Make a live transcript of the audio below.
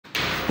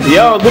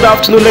Yo, good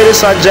afternoon,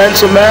 ladies and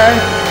gentlemen.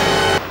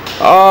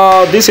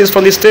 This is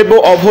from the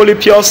stable of Holy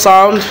Pure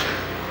Sound.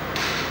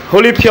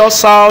 Holy Pure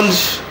Sound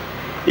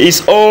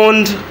is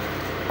owned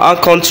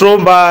and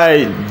controlled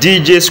by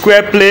DJ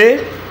Square Play,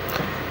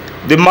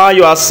 the man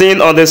you are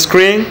seeing on the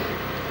screen.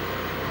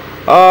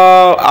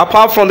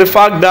 Apart from the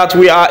fact that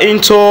we are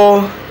into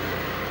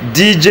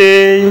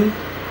DJ,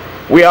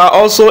 we are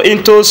also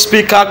into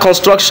speaker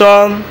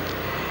construction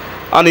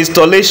and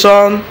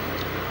installation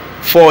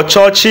for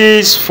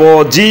churches,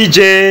 for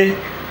DJ,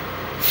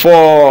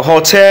 for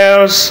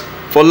hotels,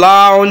 for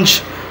lounge,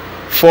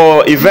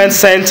 for event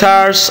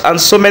centers, and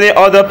so many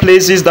other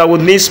places that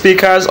would need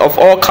speakers of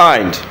all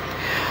kind.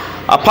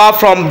 Apart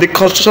from the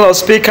construction of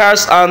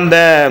speakers and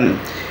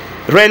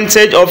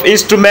rentage of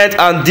instrument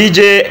and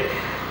DJ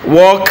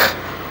work,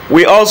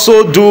 we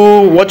also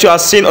do what you are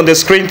seeing on the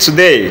screen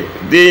today: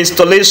 the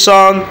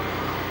installation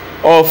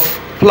of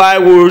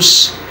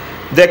plywoods,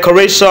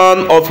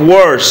 decoration of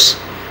walls.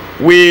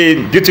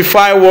 We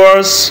beautify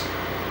walls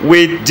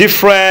with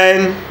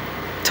different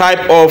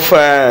type of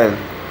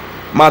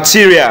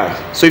material.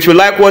 So if you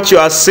like what you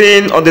are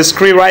seeing on the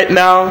screen right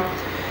now,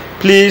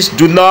 please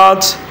do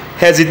not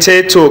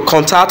hesitate to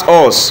contact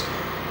us.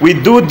 We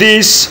do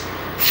this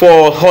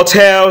for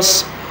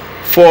hotels,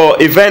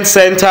 for event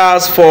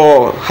centers,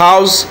 for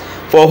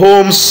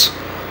homes,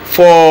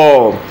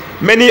 for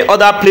many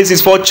other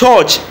places, for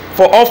church,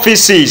 for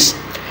offices.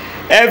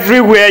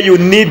 Everywhere you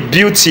need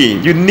beauty,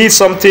 you need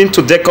something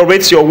to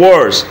decorate your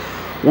walls,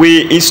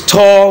 we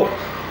install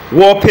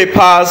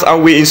wallpapers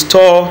and we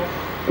install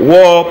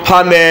wall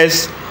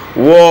panels,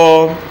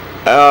 wall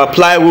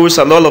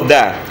plywoods and all of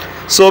that.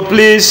 So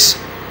please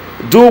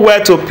do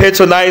well to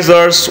patronize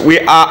us. We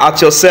are at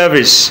your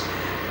service.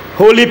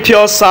 Holy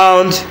Pure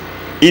Sound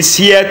is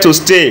here to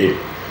stay.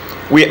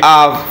 We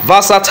are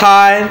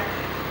versatile,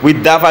 we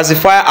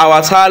diversify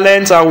our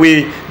talents, and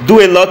we do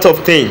a lot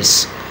of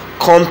things.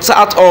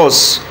 Contact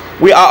us.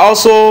 We are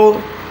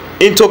also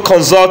into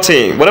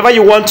consulting. Whatever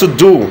you want to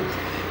do,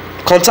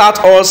 contact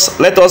us.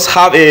 Let us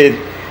have a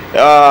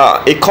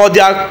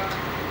cordial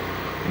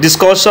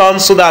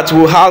discussion so that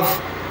we'll have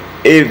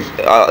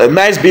a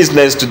nice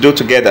business to do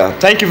together.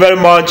 Thank you very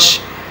much.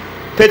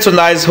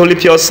 Patronize Holy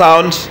Pure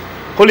Sound.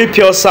 Holy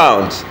Pure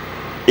Sound,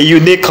 a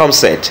unique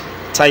concept.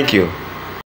 Thank you.